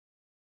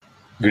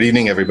Good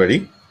evening,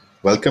 everybody.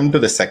 Welcome to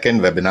the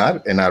second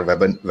webinar in our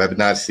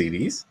webinar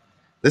series.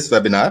 This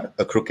webinar,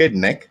 A Crooked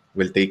Neck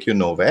Will Take You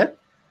Nowhere,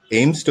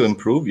 aims to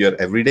improve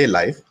your everyday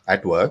life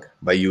at work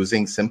by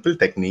using simple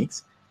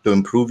techniques to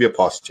improve your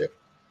posture.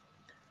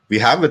 We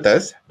have with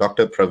us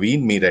Dr.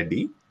 Praveen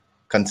Mereddy,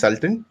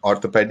 consultant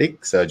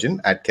orthopedic surgeon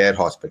at Care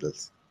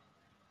Hospitals.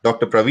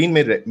 Dr. Praveen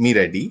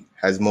Mereddy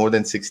has more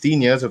than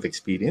 16 years of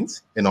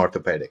experience in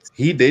orthopedics.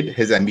 He did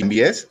his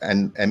MBBS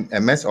and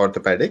MS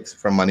orthopedics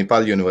from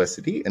Manipal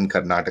University in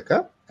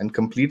Karnataka and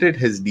completed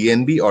his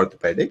DNB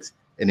orthopedics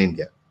in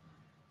India.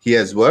 He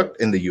has worked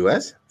in the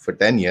US for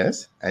 10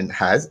 years and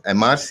has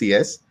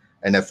MRCS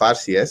and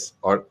FRCS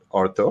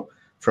ortho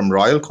from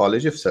Royal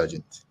College of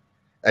Surgeons,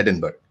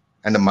 Edinburgh,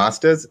 and a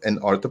master's in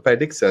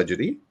orthopedic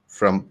surgery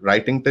from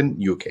Wrightington,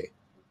 UK.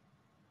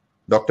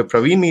 Dr.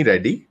 Praveen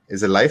Mereddy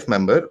is a life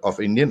member of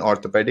Indian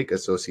Orthopedic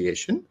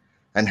Association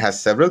and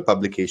has several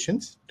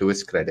publications to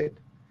his credit.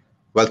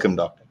 Welcome,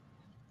 Doctor.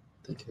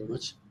 Thank you very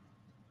much.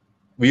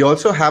 We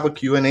also have a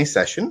Q&A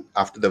session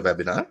after the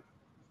webinar.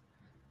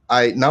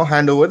 I now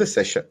hand over the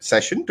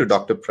session to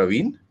Dr.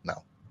 Praveen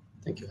now.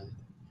 Thank you.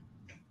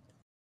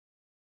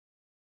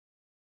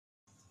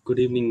 Good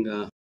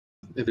evening,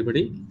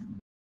 everybody.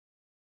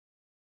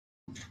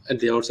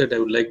 At the outset, I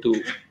would like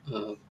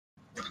to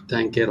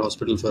thank Care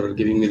Hospital for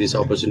giving me this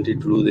opportunity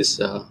to do this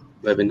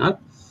webinar.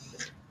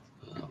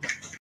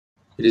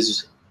 It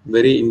is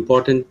very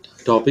important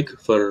topic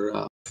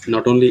for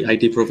not only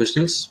IT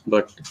professionals,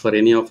 but for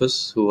any of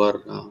us who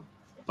are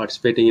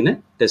participating in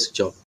a desk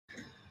job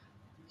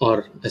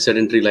or a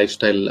sedentary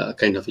lifestyle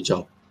kind of a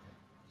job.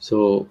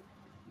 So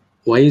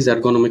why is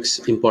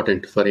ergonomics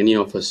important for any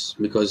of us?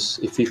 Because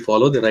if we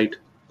follow the right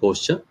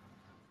posture,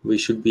 we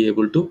should be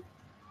able to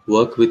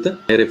work with a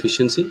higher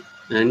efficiency,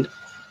 and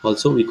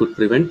also we could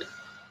prevent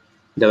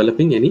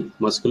developing any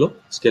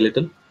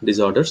musculoskeletal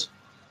disorders,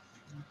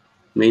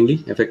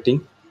 mainly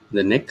affecting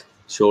the neck,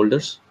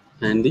 shoulders,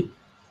 and the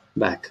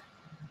back.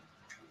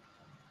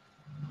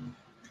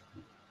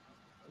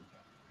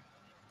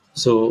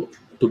 So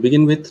to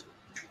begin with,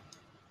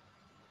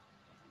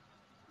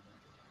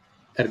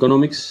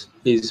 ergonomics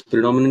is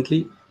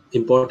predominantly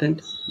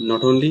important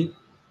not only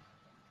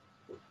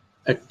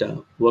at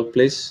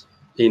workplace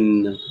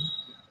in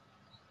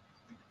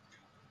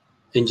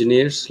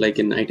engineers, like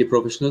in IT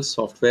professionals,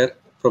 software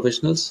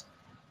professionals,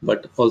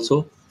 but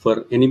also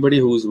for anybody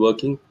who is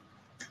working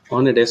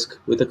on a desk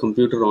with a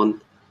computer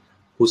on,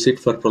 who sit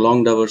for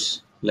prolonged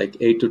hours, like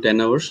 8 to 10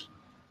 hours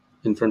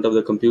in front of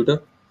the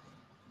computer.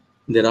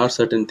 There are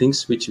certain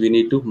things which we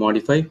need to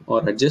modify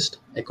or adjust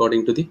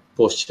according to the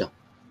posture.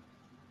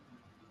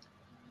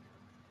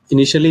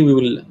 Initially, we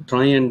will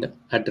try and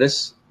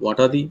address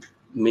what are the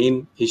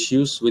main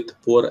issues with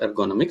poor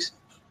ergonomics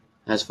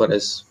as far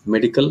as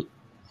medical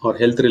or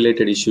health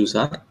related issues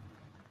are,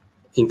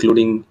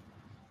 including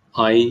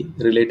eye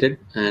related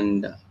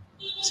and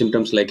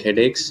symptoms like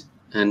headaches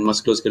and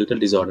musculoskeletal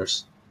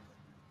disorders.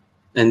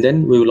 And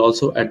then we will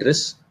also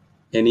address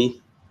any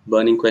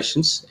burning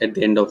questions at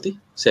the end of the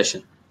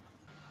session.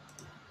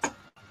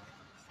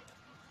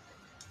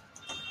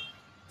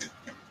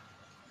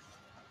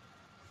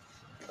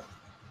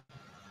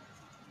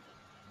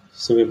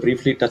 So we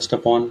briefly touched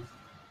upon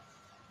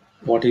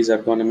what is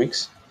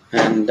ergonomics,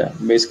 and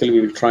basically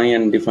we will try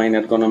and define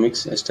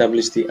ergonomics,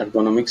 establish the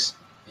ergonomics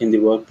in the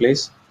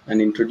workplace,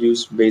 and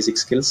introduce basic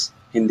skills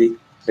in the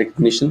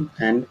recognition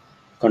and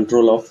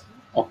control of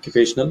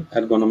occupational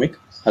ergonomic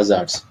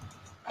hazards,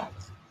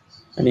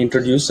 and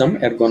introduce some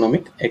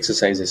ergonomic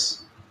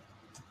exercises.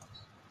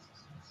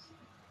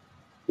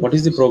 What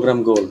is the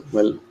program goal?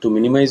 Well, to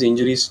minimize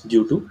injuries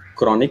due to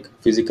chronic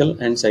physical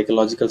and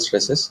psychological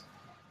stresses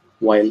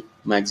while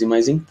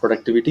maximizing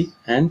productivity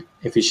and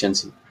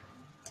efficiency.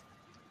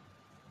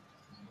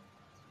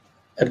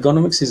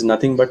 Ergonomics is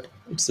nothing but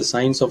it's the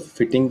science of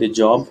fitting the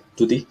job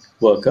to the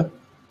worker.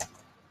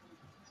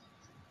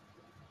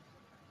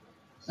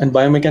 And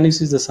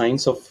biomechanics is the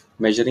science of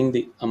measuring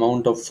the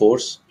amount of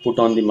force put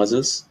on the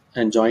muscles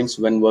and joints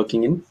when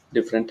working in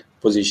different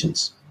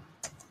positions.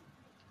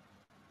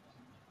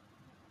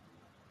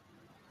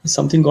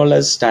 Something called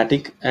as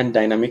static and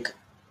dynamic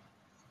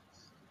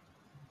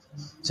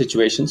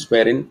situations,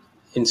 wherein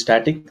in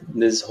static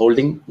there is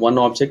holding one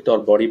object or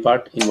body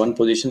part in one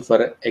position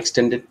for an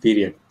extended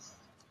period.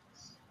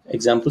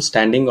 Example,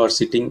 standing or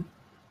sitting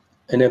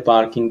in a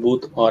parking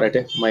booth or at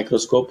a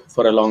microscope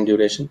for a long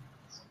duration,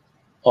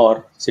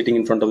 or sitting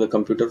in front of the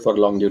computer for a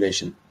long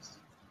duration.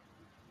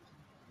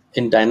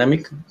 In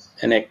dynamic,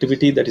 an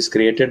activity that is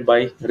created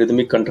by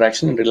rhythmic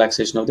contraction and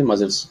relaxation of the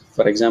muscles.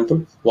 For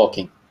example,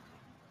 walking.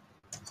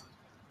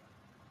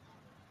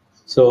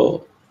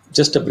 So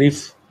just a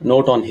brief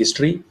note on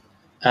history.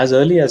 As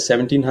early as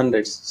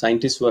 1700s,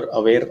 scientists were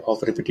aware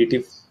of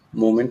repetitive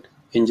movement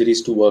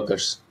injuries to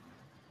workers.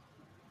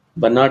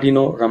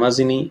 Bernardino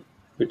Ramazzini,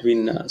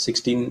 between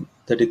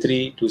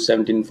 1633 to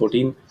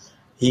 1714,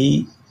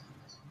 he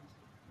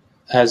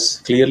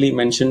has clearly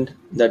mentioned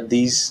that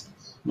these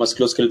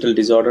musculoskeletal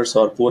disorders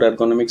or poor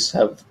ergonomics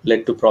have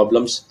led to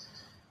problems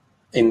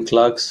in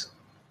clerks,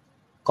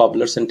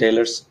 cobblers and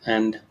tailors,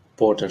 and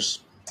porters.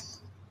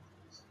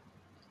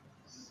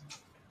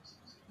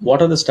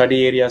 What are the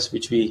study areas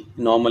which we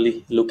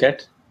normally look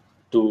at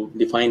to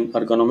define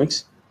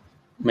ergonomics?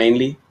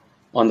 Mainly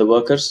on the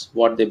workers,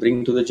 what they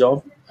bring to the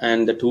job,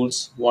 and the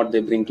tools, what they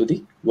bring to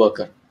the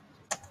worker.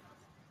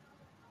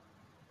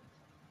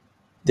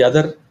 The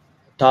other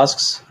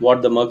tasks,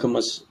 what the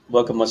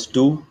worker must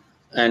do,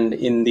 and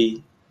in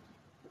the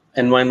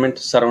environment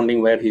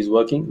surrounding where he's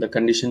working, the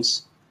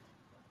conditions,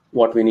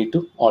 what we need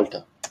to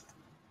alter.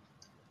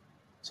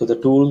 So the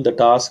tool, the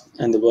task,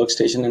 and the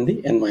workstation, and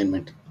the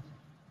environment.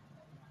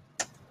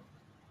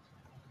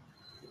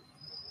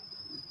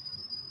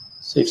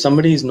 So if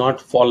somebody is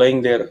not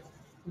following their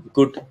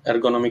good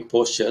ergonomic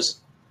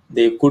postures,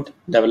 they could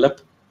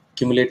develop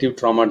cumulative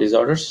trauma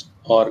disorders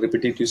or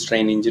repetitive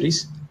strain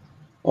injuries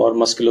or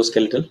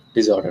musculoskeletal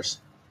disorders.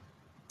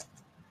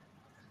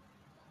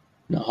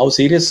 Now, how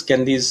serious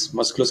can these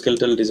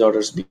musculoskeletal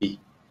disorders be?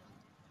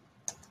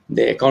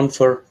 They account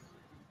for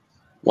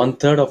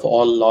 1/3 of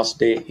all lost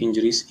day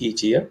injuries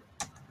each year.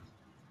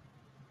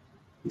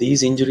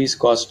 These injuries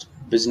cost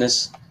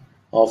business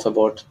of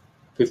about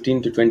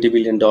 $15 to $20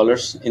 billion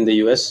in the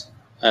US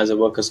as a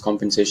workers'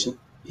 compensation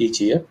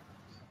each year.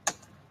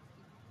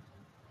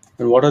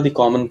 And what are the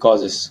common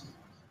causes?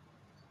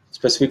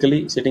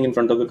 Specifically, sitting in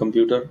front of the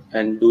computer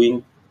and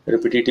doing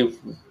repetitive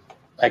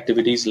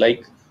activities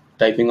like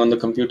typing on the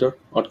computer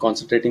or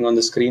concentrating on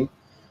the screen,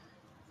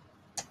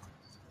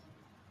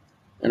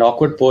 and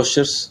awkward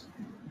postures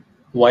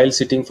while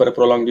sitting for a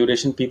prolonged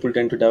duration. People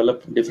tend to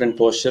develop different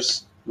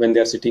postures when they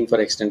are sitting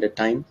for extended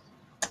time,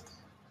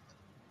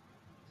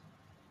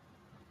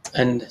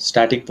 and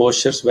static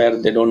postures where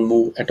they don't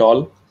move at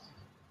all,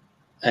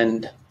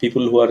 and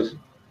people who are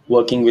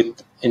working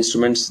with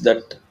instruments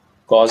that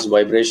cause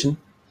vibration,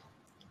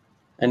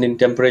 and in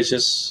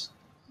temperatures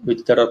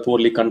which that are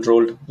poorly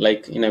controlled,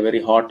 like in a very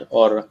hot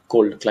or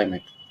cold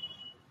climate,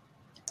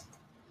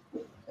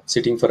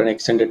 sitting for an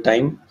extended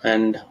time,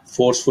 and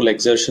forceful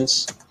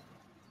exertions.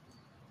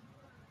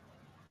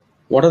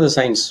 What are the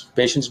signs?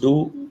 Patients do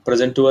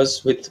present to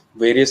us with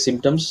various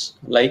symptoms,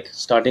 like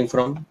starting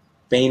from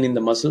pain in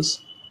the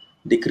muscles,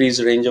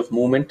 decreased range of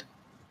movement,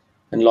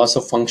 and loss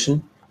of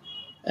function,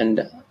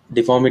 and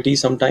deformity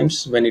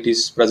sometimes when it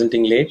is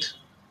presenting late,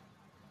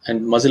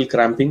 and muscle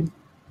cramping,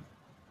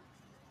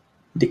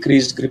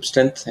 decreased grip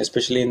strength,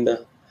 especially in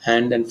the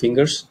hand and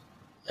fingers,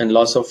 and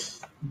loss of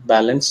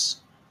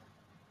balance,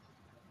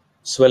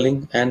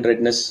 swelling, and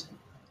redness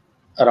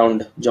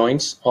around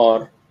joints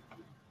or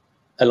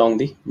along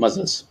the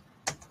muscles.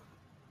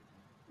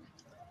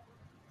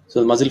 So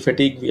the muscle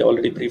fatigue we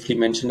already briefly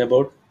mentioned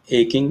about,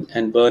 aching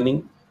and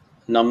burning,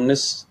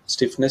 numbness,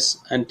 stiffness,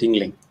 and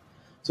tingling.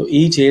 So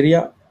each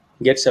area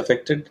gets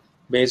affected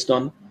based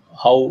on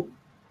how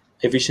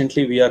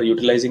efficiently we are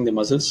utilizing the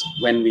muscles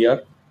when we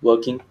are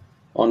working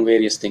on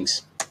various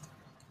things.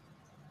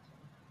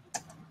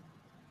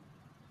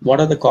 What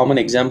are the common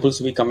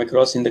examples we come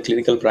across in the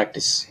clinical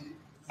practice?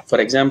 For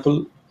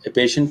example, a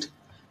patient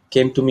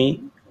came to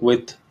me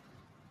with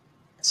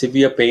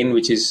severe pain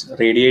which is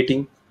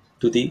radiating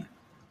to the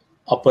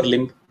upper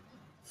limb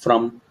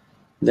from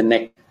the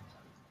neck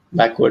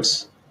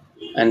backwards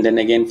and then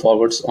again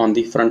forwards on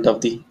the front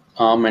of the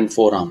arm and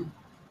forearm.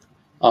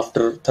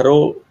 After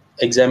thorough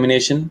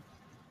examination,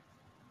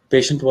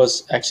 patient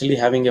was actually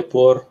having a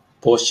poor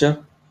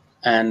posture,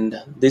 and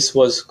this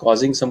was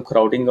causing some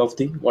crowding of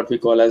the what we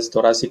call as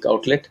thoracic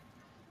outlet,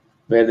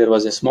 where there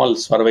was a small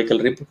cervical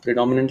rib.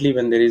 Predominantly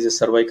when there is a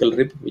cervical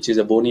rib, which is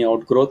a bony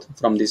outgrowth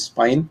from the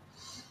spine,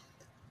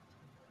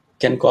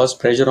 can cause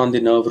pressure on the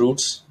nerve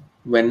roots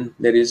when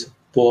there is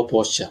poor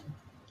posture.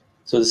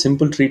 So the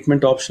simple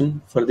treatment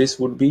option for this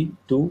would be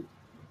to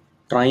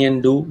try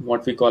and do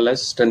what we call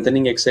as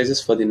strengthening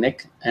exercises for the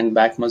neck and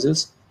back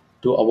muscles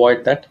to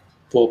avoid that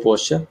poor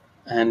posture,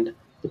 and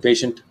the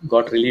patient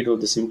got relieved of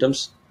the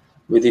symptoms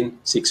within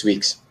 6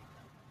 weeks.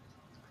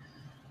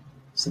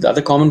 So the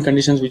other common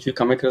conditions which we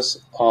come across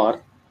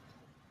are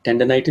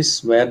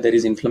tendonitis, where there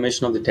is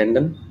inflammation of the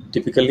tendon,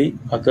 typically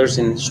occurs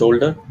in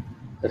shoulder,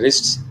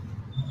 wrists,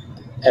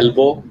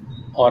 elbow,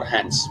 or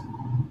hands.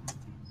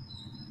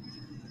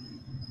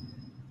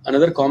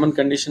 Another common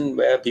condition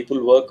where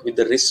people work with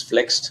the wrist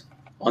flexed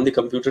on the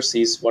computers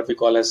is what we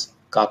call as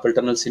carpal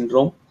tunnel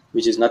syndrome,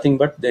 which is nothing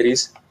but there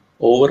is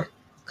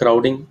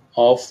overcrowding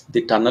of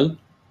the tunnel,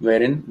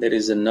 wherein there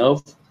is a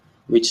nerve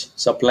which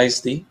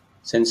supplies the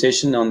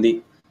sensation on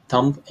the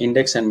thumb,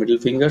 index, and middle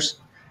fingers,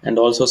 and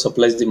also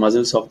supplies the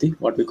muscles of the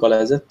what we call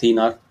as a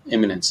thenar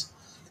eminence.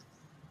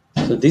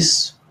 So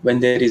this, when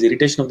there is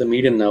irritation of the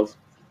median nerve,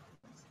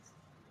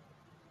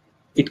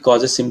 it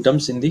causes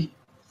symptoms in the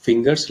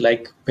fingers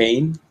like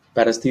pain,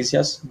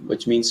 paresthesias,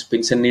 which means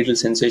pins and needle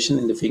sensation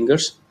in the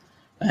fingers,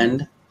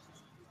 and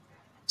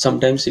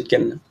sometimes it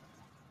can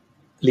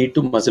lead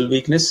to muscle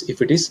weakness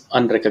if it is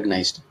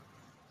unrecognized.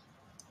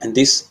 And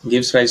this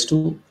gives rise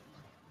to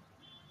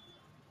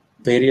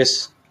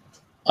various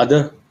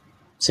other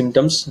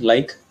symptoms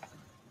like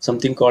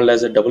something called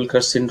as a double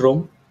crush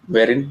syndrome,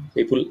 wherein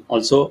people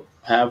also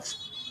have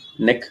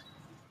neck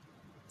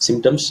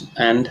symptoms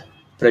and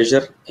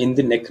pressure in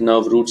the neck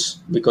nerve roots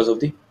because of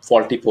the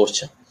faulty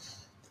posture.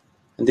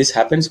 And this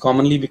happens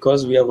commonly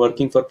because we are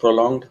working for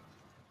prolonged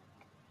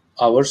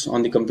hours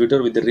on the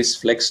computer with the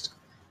wrist flexed.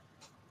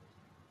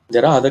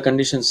 There are other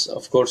conditions,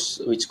 of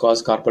course, which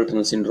cause carpal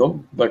tunnel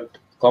syndrome, but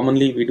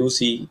commonly we do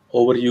see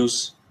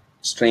overuse,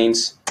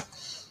 strains,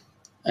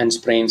 and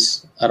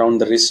sprains around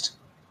the wrist.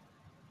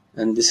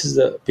 And this is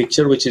the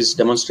picture which is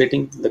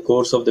demonstrating the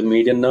course of the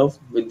median nerve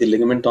with the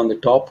ligament on the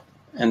top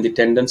and the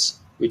tendons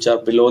which are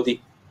below the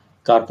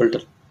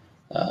carpal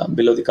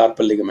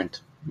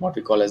ligament, what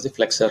we call as the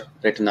flexor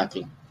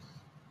retinaculum.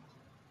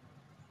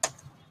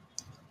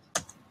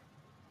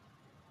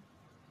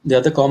 The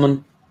other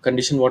common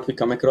condition what we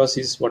come across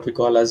is what we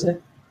call as a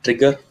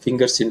trigger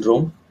finger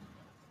syndrome,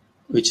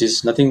 which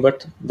is nothing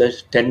but the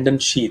tendon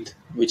sheath,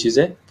 which is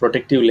a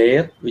protective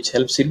layer which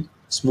helps in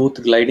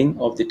smooth gliding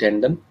of the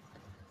tendon,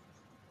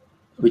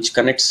 which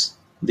connects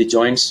the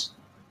joints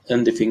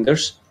and the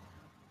fingers.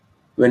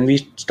 When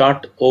we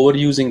start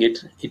overusing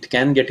it, it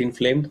can get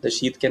inflamed, the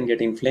sheath can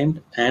get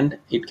inflamed, and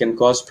it can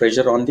cause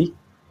pressure on the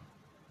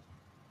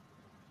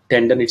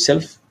tendon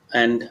itself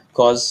and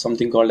cause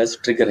something called as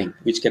triggering,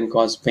 which can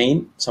cause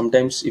pain.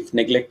 Sometimes if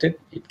neglected,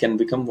 it can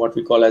become what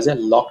we call as a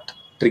locked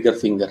trigger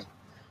finger,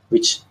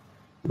 which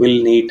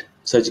will need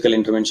surgical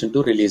intervention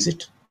to release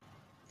it.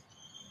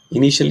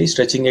 Initially,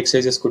 stretching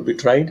exercises could be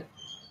tried.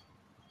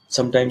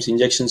 Sometimes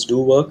injections do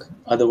work.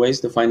 Otherwise,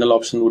 the final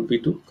option would be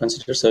to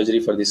consider surgery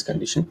for this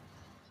condition.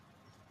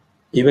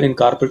 Even in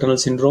carpal tunnel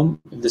syndrome,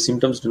 if the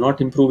symptoms do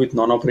not improve with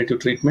non-operative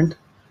treatment,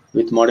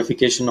 with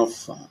modification of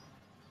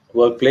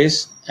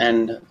workplace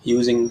and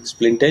using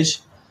splintage,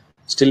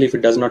 still if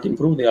it does not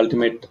improve, the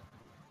ultimate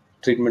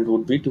treatment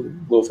would be to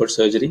go for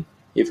surgery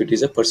if it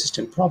is a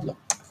persistent problem.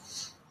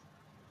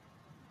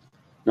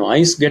 Now,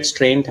 eyes get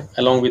strained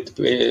along with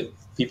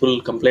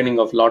people complaining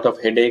of lot of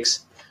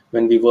headaches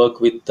when we work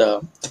with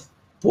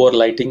poor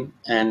lighting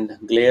and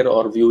glare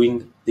or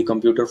viewing the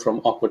computer from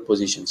awkward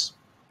positions.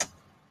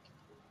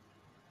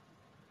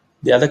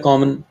 The other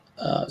common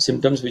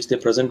symptoms which they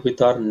present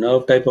with are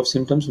nerve type of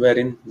symptoms,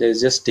 wherein there is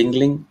just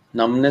tingling,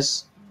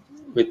 numbness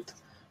with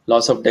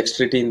loss of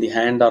dexterity in the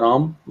hand or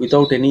arm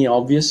without any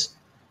obvious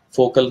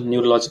focal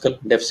neurological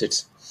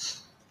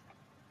deficits.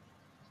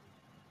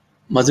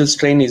 Muscle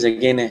strain is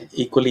again an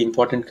equally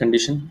important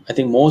condition. I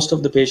think most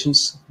of the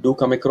patients do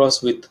come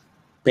across with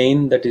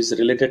pain that is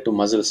related to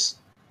muscles,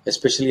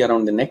 especially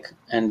around the neck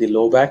and the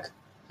low back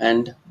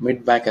and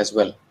mid back as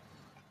well.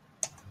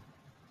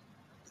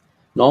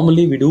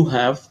 Normally, we do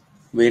have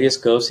various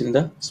curves in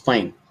the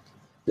spine.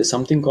 There's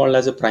something called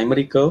as a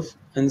primary curve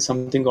and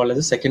something called as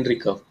a secondary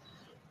curve.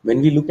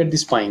 When we look at the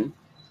spine,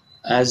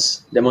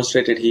 as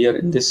demonstrated here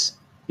in this,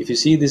 if you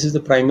see, this is the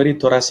primary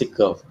thoracic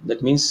curve.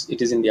 That means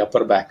it is in the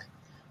upper back.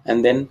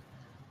 And then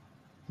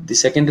the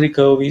secondary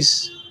curve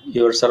is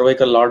your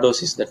cervical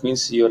lordosis. That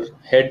means your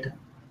head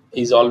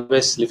is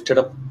always lifted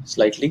up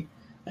slightly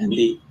and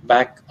the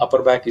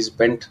upper back is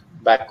bent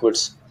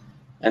backwards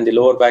and the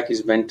lower back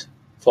is bent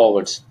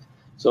forwards.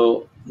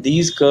 So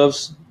these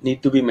curves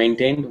need to be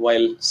maintained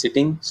while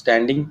sitting,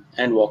 standing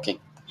and walking,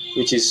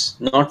 which is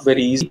not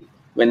very easy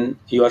when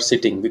you are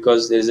sitting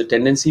because there is a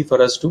tendency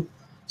for us to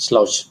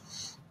slouch.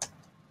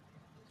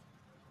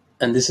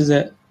 And this is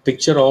a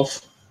picture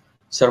of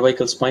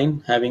cervical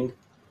spine having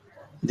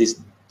this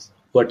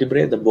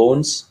vertebrae, the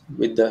bones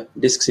with the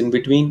discs in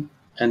between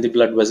and the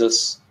blood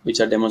vessels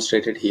which are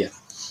demonstrated here.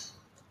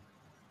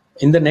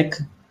 In the neck,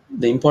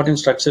 the important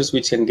structures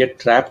which can get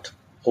trapped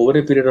over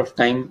a period of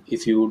time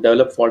if you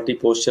develop faulty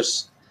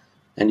postures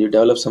and you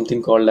develop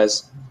something called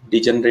as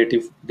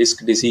degenerative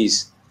disc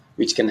disease,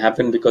 which can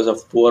happen because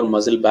of poor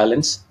muscle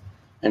balance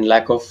and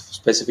lack of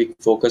specific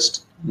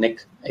focused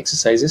neck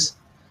exercises.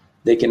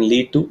 They can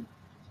lead to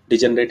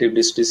degenerative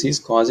disc disease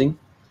causing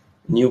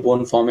new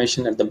bone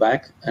formation at the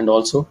back and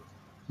also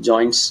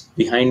joints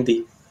behind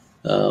the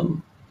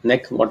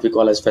neck, what we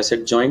call as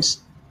facet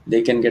joints.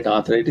 They can get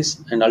arthritis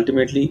and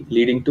ultimately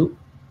leading to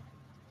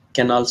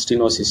canal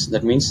stenosis.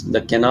 That means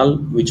the canal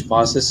which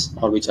passes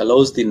or which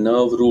allows the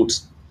nerve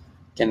roots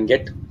can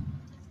get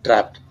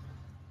trapped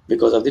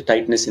because of the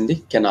tightness in the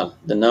canal.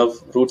 The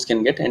nerve roots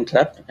can get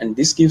entrapped and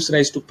this gives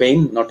rise to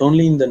pain not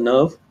only in the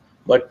nerve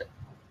but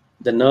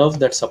the nerve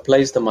that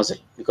supplies the muscle,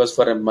 because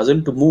for a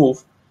muscle to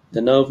move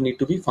the nerve need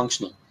to be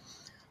functional.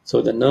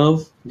 So the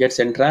nerve gets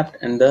entrapped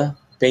and the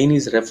pain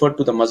is referred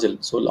to the muscle.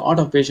 So a lot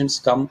of patients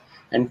come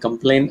and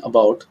complain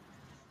about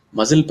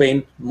muscle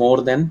pain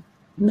more than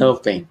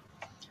nerve pain.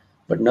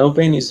 But nerve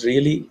pain is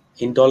really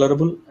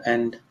intolerable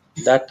and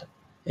that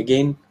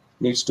again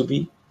needs to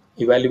be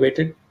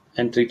evaluated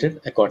and treated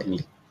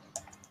accordingly.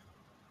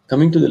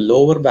 Coming to the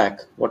lower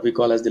back, what we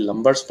call as the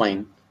lumbar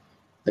spine,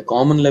 the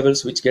common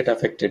levels which get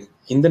affected.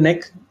 In the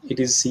neck, it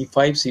is C5,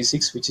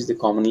 C6, which is the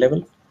common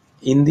level.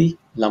 In the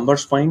lumbar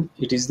spine,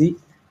 it is the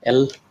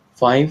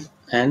L5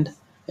 and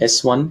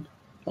S1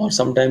 or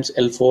sometimes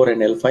L4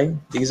 and L5.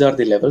 These are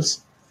the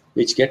levels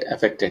which get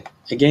affected.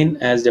 Again,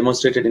 as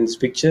demonstrated in this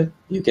picture,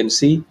 you can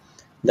see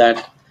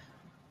that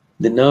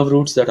The nerve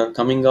roots that are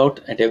coming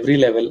out at every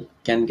level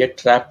can get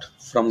trapped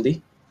from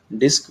the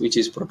disc which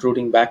is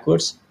protruding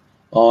backwards,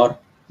 or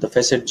the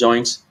facet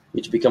joints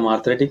which become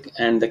arthritic,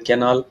 and the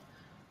canal,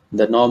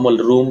 the normal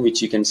room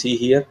which you can see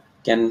here,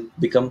 can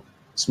become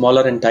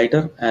smaller and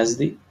tighter as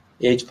the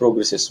age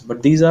progresses.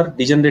 But these are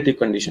degenerative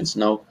conditions.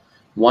 Now,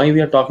 why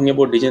we are talking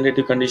about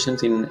degenerative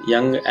conditions in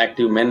young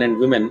active men and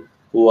women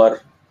who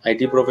are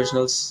IT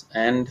professionals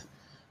and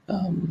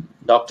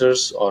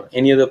doctors or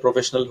any other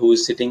professional who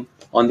is sitting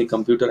on the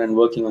computer and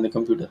working on the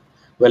computer?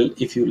 Well,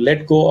 if you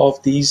let go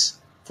of these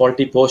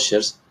faulty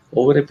postures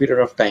over a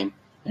period of time,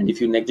 and if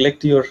you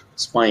neglect your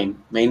spine,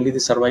 mainly the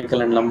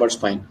cervical and lumbar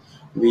spine,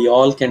 we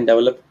all can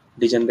develop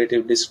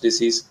degenerative disc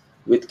disease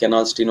with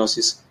canal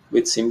stenosis,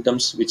 with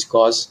symptoms which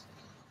cause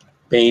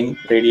pain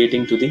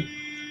radiating to the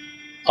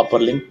upper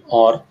limb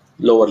or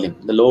lower limb.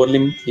 The lower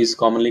limb is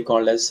commonly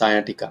called as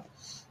sciatica.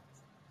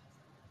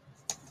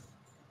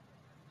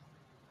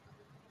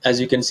 As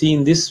you can see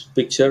in this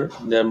picture,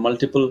 there are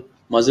multiple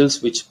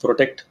muscles which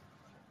protect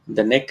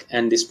the neck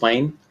and the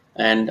spine,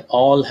 and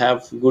all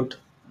have good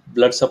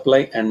blood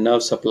supply and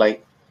nerve supply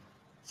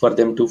for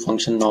them to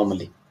function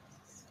normally.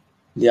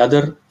 The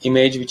other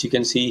image which you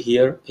can see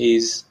here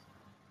is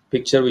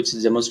picture which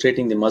is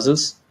demonstrating the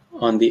muscles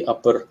on the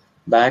upper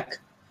back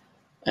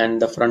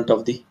and the front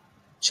of the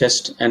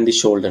chest and the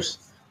shoulders.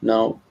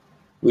 Now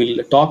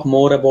we'll talk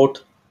more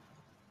about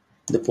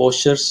the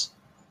postures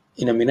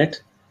in a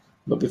minute,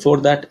 but before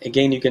that,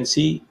 again, you can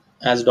see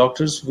as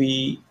doctors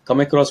we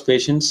come across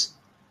patients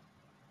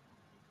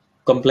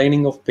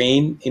complaining of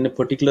pain in a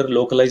particular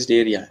localized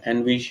area,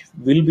 and we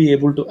will be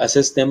able to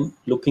assess them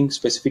looking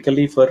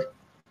specifically for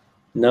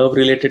nerve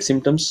related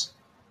symptoms,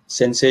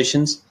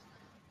 sensations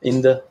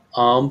in the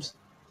arms,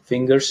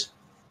 fingers,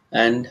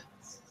 and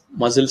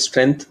muscle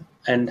strength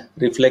and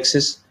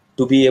reflexes,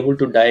 to be able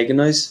to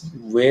diagnose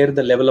where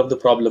the level of the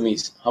problem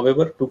is.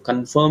 However, to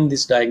confirm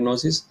this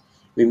diagnosis,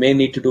 we may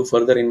need to do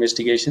further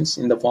investigations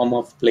in the form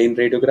of plain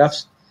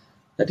radiographs,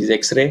 that is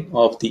X-ray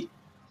of the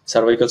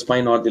cervical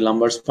spine or the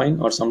lumbar spine,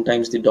 or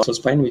sometimes the dorsal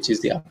spine, which is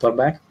the upper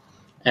back,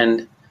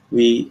 and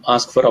we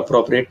ask for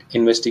appropriate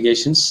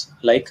investigations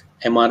like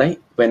MRI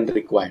when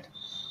required.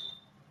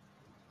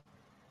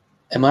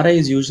 MRI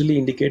is usually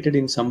indicated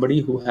in somebody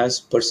who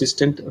has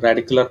persistent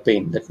radicular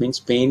pain. That means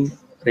pain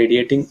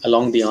radiating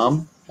along the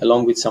arm,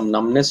 along with some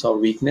numbness or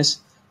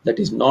weakness that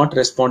is not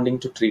responding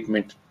to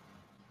treatment.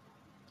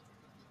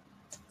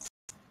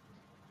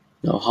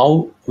 Now,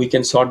 how we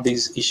can sort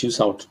these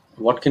issues out?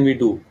 What can we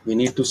do? We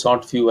need to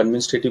sort few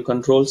administrative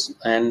controls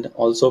and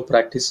also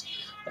practice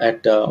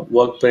at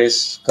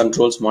workplace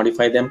controls,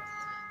 modify them,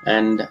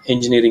 and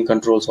engineering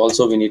controls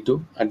also we need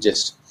to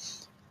adjust.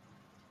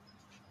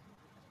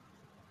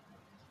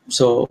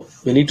 So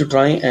we need to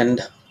try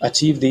and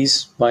achieve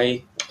these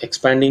by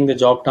expanding the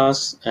job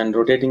tasks and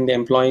rotating the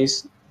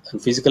employees,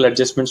 and physical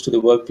adjustments to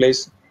the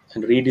workplace,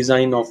 and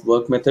redesign of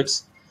work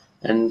methods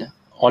and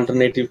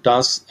alternative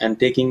tasks, and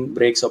taking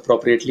breaks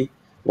appropriately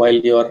while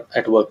you're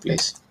at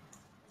workplace.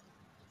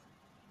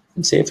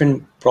 And safe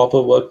and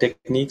proper work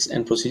techniques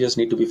and procedures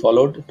need to be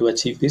followed to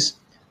achieve this,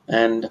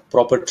 and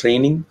proper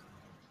training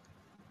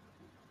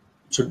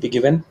should be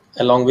given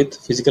along with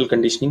physical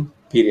conditioning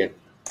period.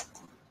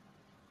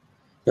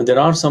 Now, there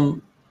are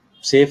some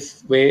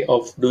safe ways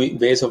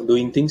of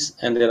doing things,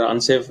 and there are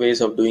unsafe ways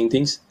of doing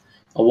things.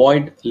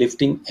 Avoid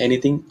lifting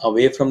anything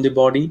away from the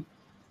body,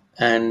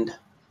 and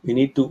we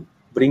need to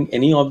bring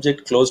any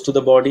object close to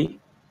the body,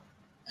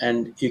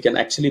 and you can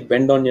actually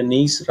bend on your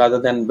knees rather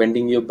than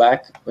bending your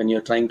back when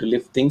you're trying to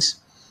lift things.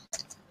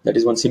 That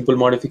is one simple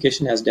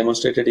modification as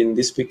demonstrated in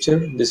this picture.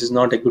 This is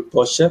not a good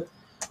posture,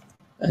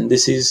 and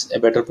this is a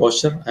better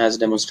posture as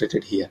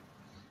demonstrated here.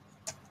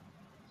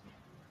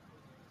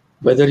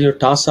 Whether your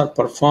tasks are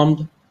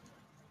performed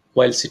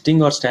while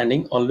sitting or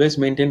standing, always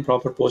maintain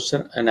proper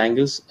posture and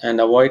angles,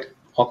 and avoid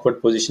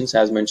awkward positions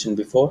as mentioned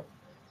before,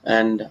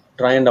 and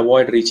try and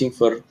avoid reaching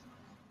for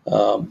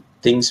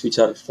things which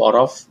are far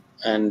off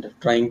and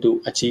trying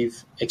to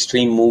achieve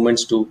extreme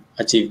movements to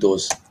achieve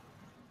those.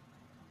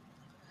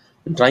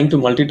 Trying to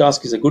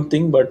multitask is a good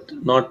thing, but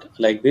not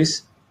like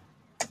this.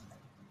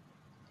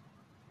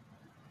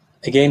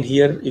 Again,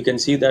 here you can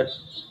see that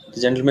the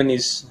gentleman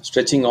is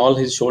stretching all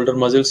his shoulder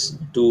muscles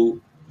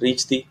to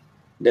reach the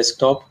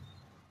desktop,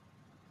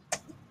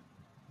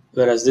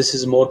 whereas this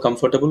is more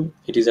comfortable.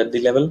 It is at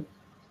the level,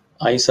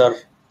 eyes are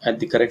at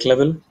the correct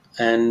level,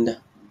 and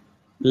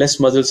less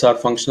muscles are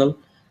functional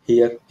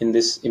here in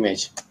this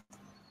image.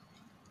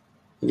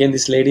 Again,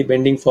 this lady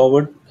bending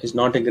forward is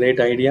not a great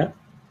idea.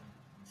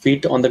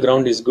 Feet on the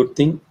ground is good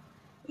thing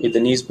with the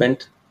knees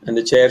bent, and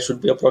the chair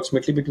should be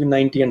approximately between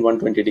 90 and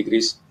 120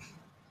 degrees.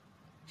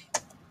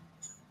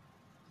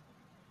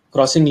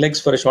 Crossing legs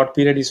for a short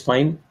period is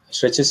fine,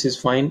 stretches is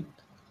fine,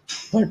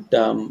 but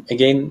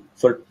again,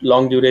 for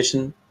long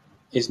duration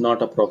is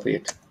not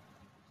appropriate.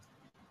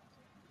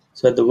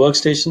 So at the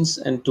workstations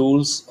and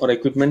tools or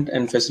equipment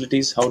and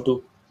facilities, how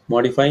to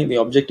modify, the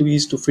objective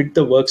is to fit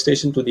the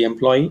workstation to the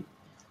employee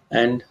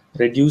and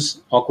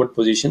reduce awkward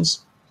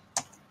positions.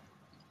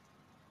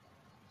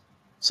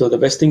 So the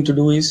best thing to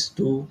do is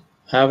to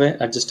have an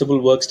adjustable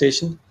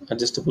workstation,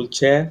 adjustable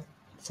chair,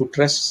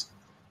 footrests,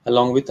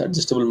 along with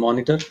adjustable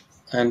monitor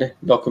and a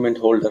document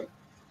holder,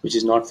 which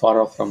is not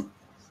far off from.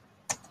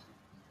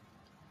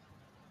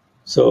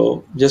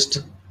 So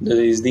just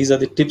these are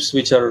the tips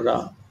which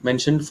are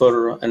mentioned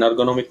for an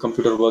ergonomic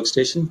computer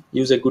workstation.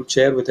 Use a good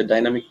chair with a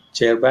dynamic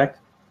chair back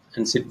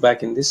and sit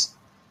back in this.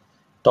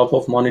 Top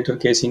of monitor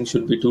casing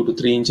should be 2 to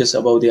 3 inches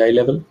above the eye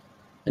level,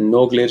 and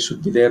no glare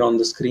should be there on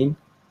the screen.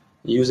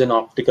 Use an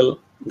optical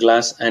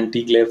glass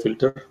anti-glare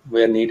filter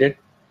where needed.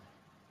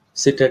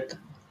 Sit at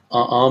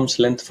arm's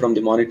length from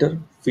the monitor,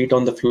 feet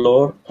on the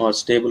floor or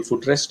stable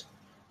footrest.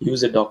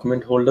 Use a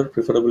document holder,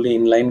 preferably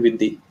in line with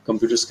the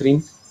computer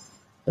screen.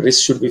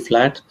 Wrists should be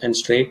flat and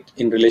straight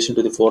in relation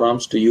to the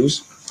forearms to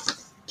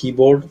use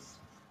keyboard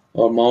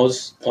or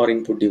mouse or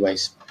input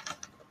device.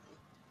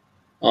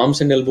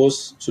 Arms and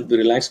elbows should be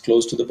relaxed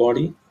close to the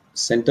body.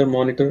 Center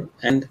monitor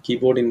and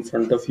keyboard in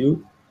front of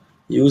you.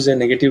 Use a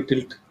negative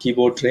tilt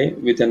keyboard tray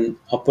with an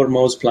upper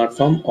mouse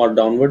platform or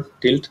downward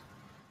tilt.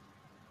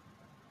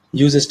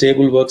 Use a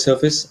stable work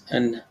surface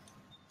and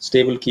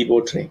stable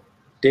keyboard tray.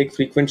 Take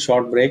frequent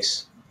short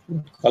breaks,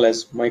 called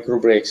as micro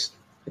breaks,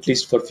 at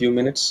least for a few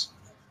minutes,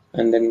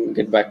 and then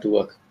get back to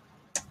work.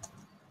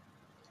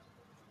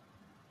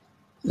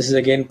 This is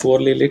again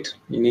poorly lit.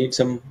 You need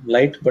some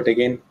light, but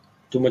again,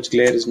 too much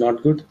glare is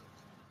not good.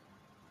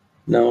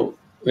 Now,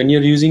 when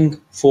you're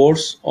using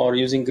force or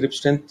using grip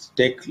strength,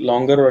 take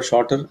longer or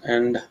shorter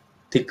and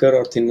thicker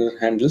or thinner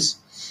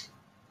handles.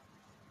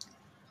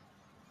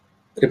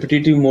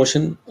 Repetitive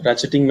motion,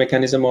 ratcheting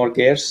mechanism or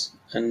gears,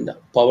 and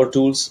power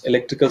tools,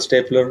 electrical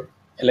stapler,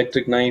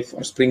 electric knife,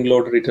 or spring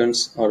load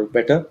returns are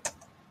better.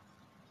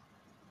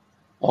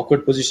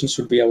 Awkward positions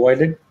should be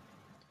avoided.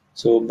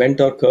 So bent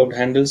or curved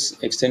handles,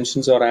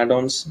 extensions or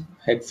add-ons,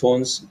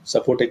 headphones,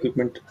 support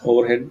equipment,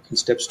 overhead and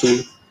step stool,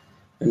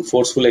 and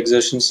forceful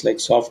exertions like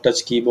soft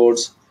touch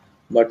keyboards,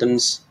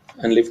 buttons,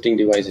 and lifting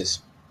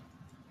devices.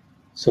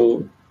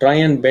 So try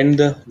and bend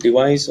the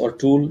device or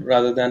tool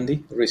rather than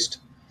the wrist.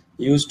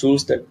 Use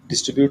tools that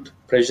distribute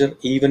pressure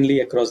evenly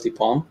across the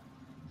palm.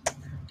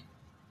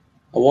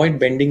 Avoid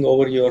bending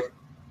over your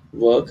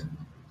work.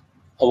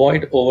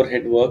 Avoid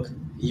overhead work.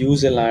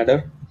 Use a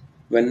ladder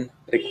when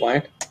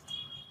required.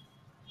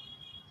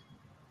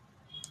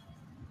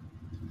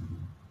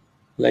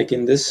 Like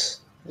in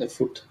this, a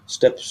foot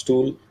step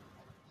stool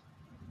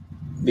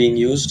being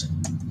used.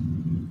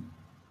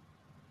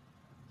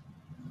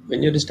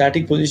 When you're in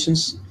static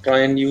positions, try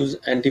and use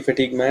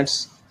anti-fatigue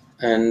mats.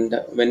 And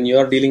when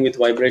you're dealing with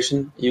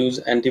vibration, use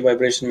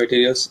anti-vibration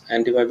materials,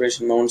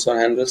 anti-vibration mounts or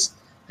handles,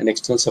 and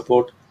external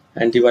support,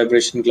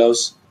 anti-vibration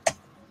gloves.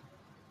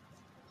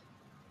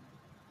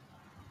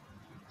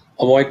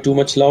 Avoid too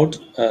much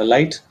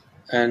light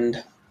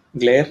and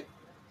glare.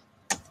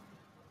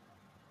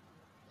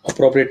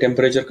 Appropriate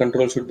temperature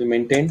control should be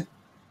maintained.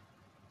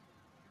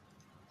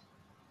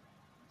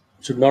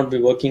 Should not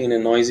be working in a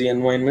noisy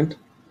environment.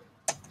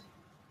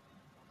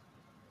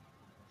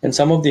 And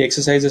some of the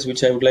exercises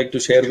which I would like to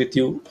share with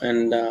you,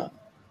 and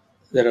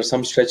there are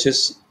some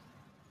stretches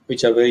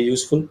which are very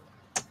useful.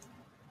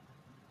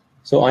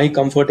 So eye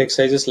comfort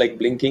exercises like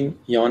blinking,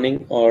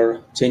 yawning,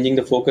 or changing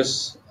the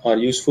focus are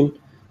useful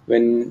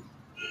when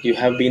you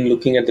have been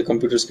looking at the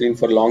computer screen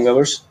for long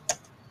hours.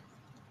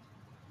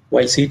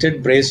 While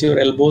seated, brace your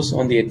elbows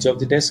on the edge of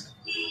the desk.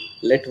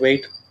 Let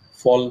weight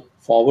fall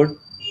forward.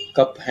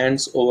 Cup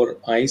hands over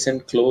eyes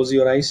and close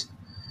your eyes.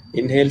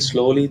 Inhale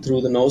slowly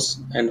through the nose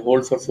and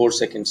hold for 4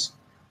 seconds.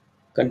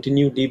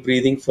 Continue deep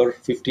breathing for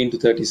 15 to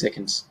 30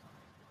 seconds.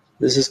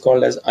 This is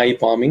called as eye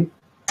palming,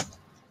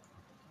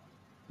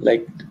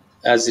 like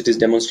as it is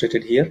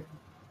demonstrated here.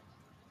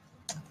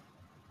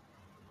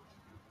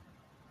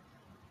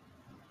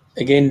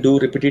 Again, do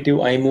repetitive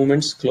eye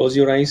movements. Close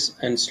your eyes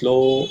and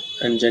slow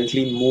and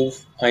gently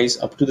move eyes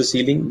up to the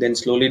ceiling, then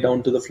slowly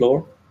down to the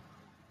floor.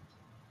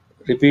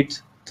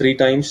 Repeat 3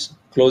 times.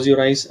 Close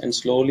your eyes and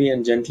slowly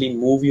and gently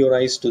move your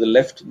eyes to the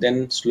left,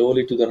 then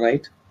slowly to the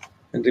right,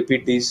 and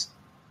repeat these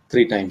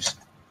 3 times.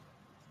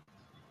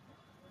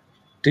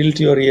 Tilt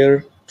your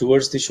ear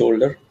towards the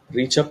shoulder.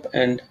 Reach up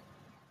and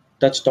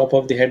touch top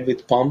of the head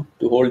with palm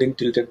to hold in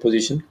tilted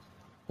position.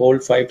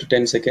 Hold 5 to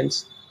 10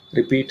 seconds.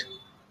 Repeat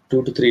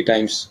 2 to 3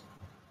 times.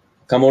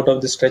 Come out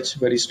of the stretch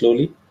very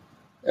slowly.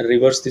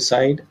 Reverse the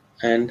side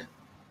and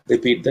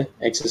repeat the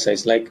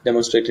exercise like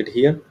demonstrated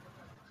here.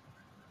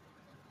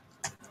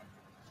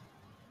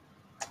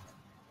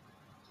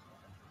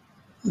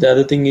 The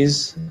other thing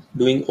is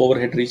doing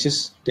overhead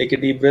reaches. Take a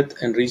deep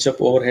breath and reach up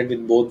overhead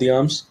with both the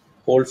arms.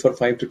 Hold for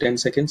 5 to 10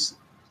 seconds.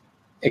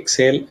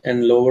 Exhale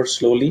and lower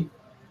slowly.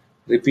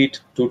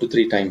 Repeat 2 to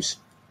 3 times.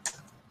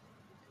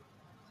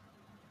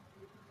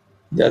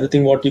 The other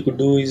thing what you could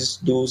do is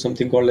do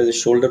something called as a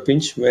shoulder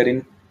pinch,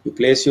 wherein you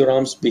place your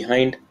arms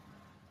behind,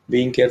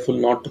 being careful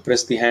not to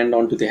press the hand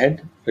onto the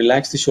head.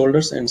 Relax the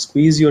shoulders and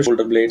squeeze your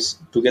shoulder blades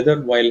together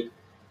while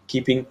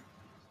keeping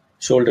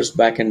shoulders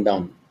back and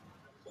down.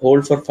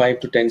 Hold for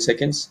 5 to 10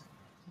 seconds.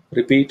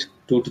 Repeat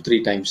 2 to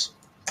 3 times.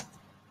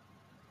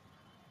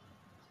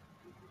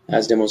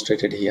 as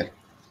demonstrated here.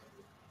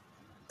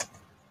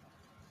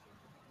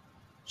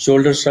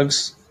 Shoulder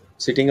shrugs,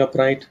 sitting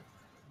upright.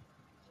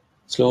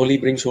 Slowly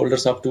bring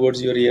shoulders up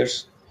towards your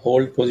ears.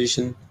 Hold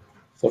position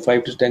for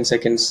 5 to 10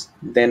 seconds.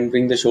 Then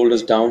bring the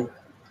shoulders down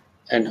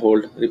and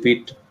hold.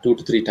 Repeat 2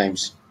 to 3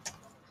 times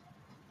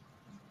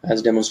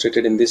as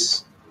demonstrated in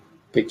this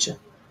picture.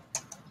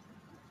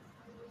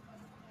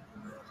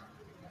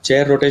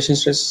 Chair rotation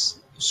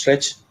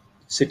stretch.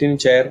 Sit in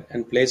chair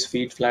and place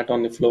feet flat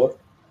on the floor.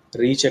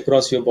 Reach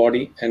across your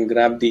body and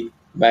grab the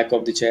back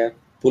of the chair.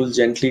 Pull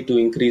gently to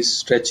increase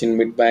stretch in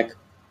mid-back.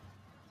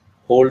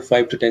 Hold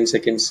 5 to 10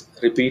 seconds.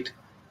 Repeat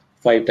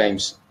 5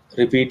 times.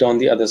 Repeat on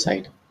the other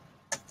side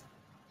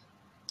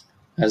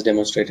as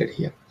demonstrated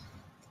here.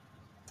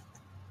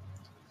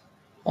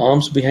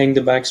 Arms behind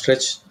the back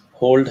stretch.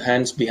 Hold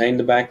hands behind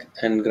the back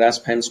and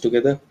grasp hands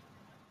together.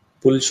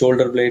 Pull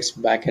shoulder blades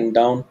back and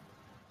down.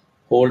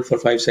 Hold for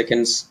 5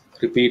 seconds.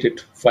 Repeat it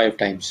 5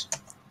 times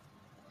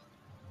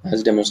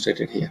as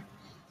demonstrated here.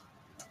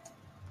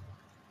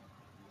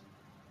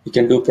 You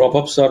can do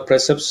prop-ups or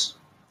press-ups.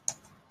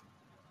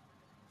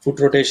 Foot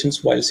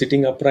rotations while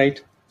sitting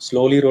upright.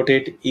 Slowly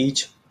rotate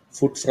each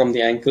foot from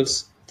the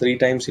ankles 3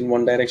 times in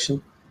one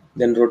direction.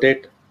 Then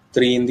rotate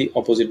 3 in the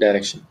opposite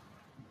direction.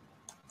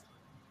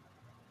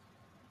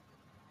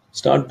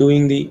 Start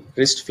doing the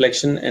wrist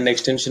flexion and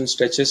extension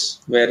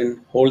stretches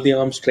wherein hold the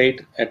arm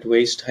straight at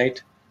waist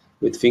height.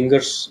 With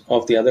fingers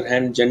of the other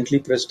hand gently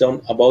press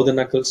down above the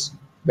knuckles,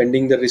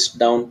 bending the wrist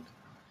down.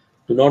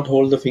 Do not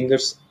hold the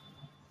fingers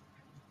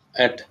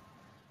at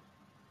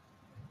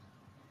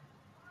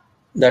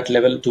that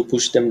level to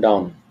push them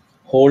down.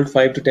 Hold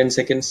 5 to 10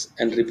 seconds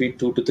and repeat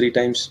 2 to 3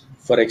 times.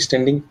 For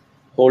extending,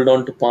 hold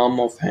on to palm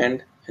of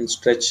hand and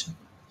stretch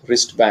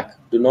wrist back.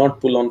 Do not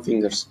pull on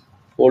fingers.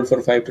 Hold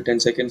for 5 to 10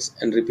 seconds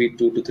and repeat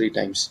 2 to 3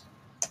 times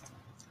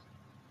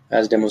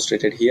as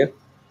demonstrated here.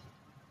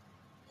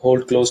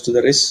 Hold close to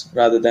the wrists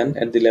rather than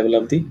at the level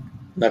of the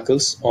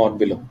knuckles or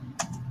below.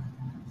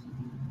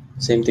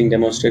 Same thing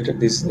demonstrated.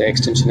 This is the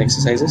extension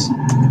exercises.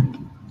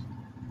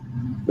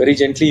 Very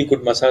gently you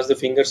could massage the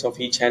fingers of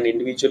each hand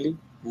individually.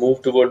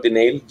 Move toward the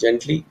nail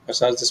gently.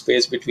 Massage the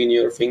space between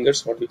your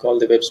fingers, what we call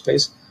the web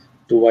space,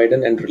 to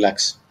widen and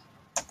relax.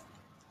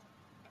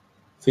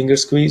 Finger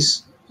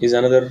squeeze is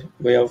another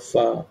way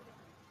of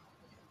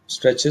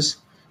stretches.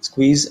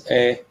 Squeeze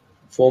a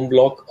foam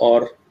block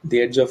or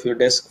the edge of your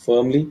desk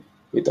firmly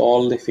with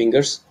all the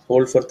fingers.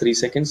 Hold for 3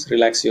 seconds.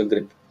 Relax your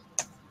grip.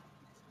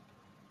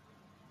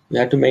 You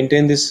have to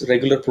maintain this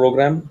regular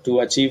program to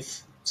achieve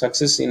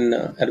success in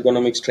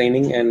ergonomics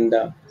training, and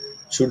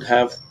should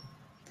have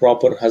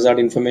proper hazard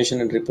information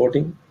and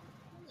reporting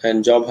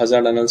and job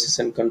hazard analysis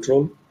and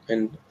control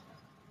and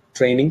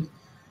training,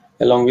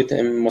 along with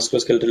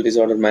musculoskeletal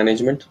disorder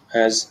management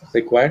as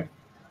required,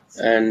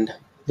 and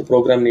the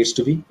program needs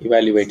to be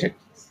evaluated.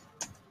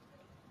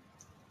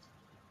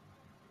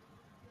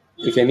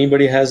 If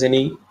anybody has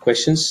any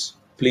questions,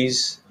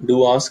 please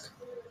do ask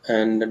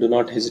and do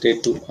not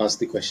hesitate to ask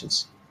the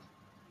questions.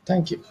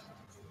 Thank you.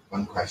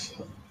 One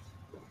question.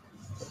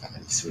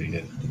 I'll just read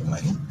it to the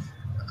mic.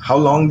 How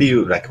long do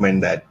you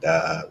recommend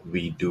that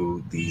we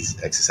do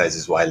these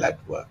exercises while at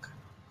work?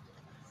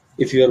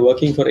 If you are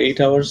working for 8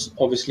 hours,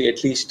 obviously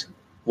at least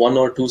 1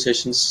 or 2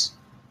 sessions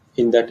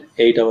in that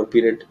 8-hour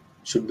period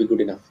should be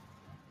good enough.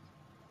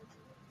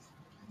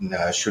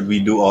 Should we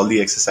do all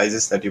the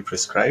exercises that you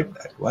prescribed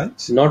at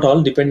once? Not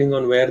all, depending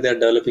on where they are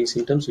developing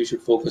symptoms, we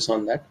should focus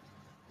on that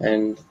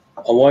and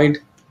avoid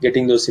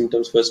getting those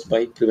symptoms first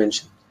by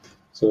prevention.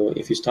 So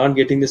if you start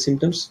getting the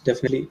symptoms,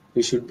 definitely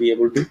we should be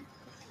able to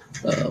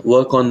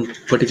work on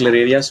particular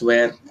areas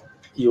where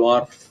you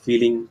are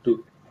feeling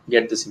to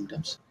get the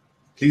symptoms.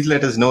 Please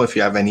let us know if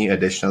you have any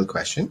additional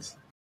questions.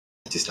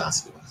 Just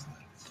ask us.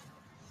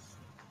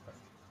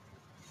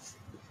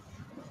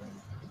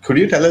 Could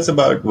you tell us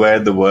about where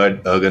the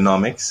word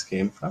ergonomics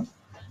came from?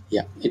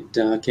 Yeah,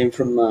 it came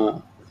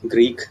from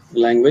Greek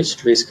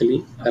language,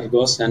 basically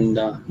ergos and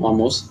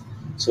nomos.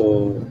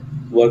 So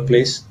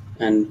workplace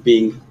and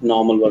being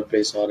normal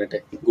workplace or at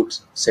a good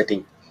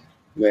setting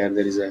where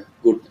there is a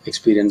good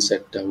experience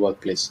at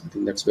workplace. I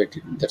think that's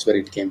where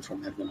it came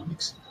from,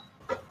 ergonomics.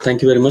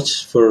 Thank you very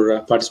much for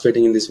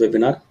participating in this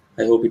webinar.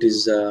 I hope it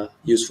is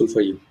useful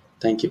for you.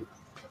 Thank you.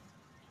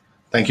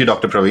 Thank you,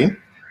 Dr. Praveen.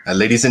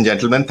 Ladies and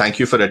gentlemen, thank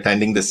you for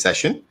attending this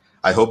session.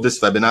 I hope this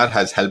webinar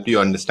has helped you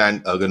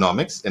understand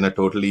ergonomics in a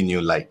totally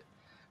new light.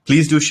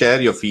 Please do share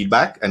your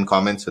feedback and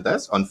comments with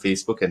us on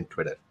Facebook and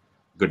Twitter.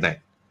 Good night.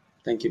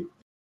 Thank you.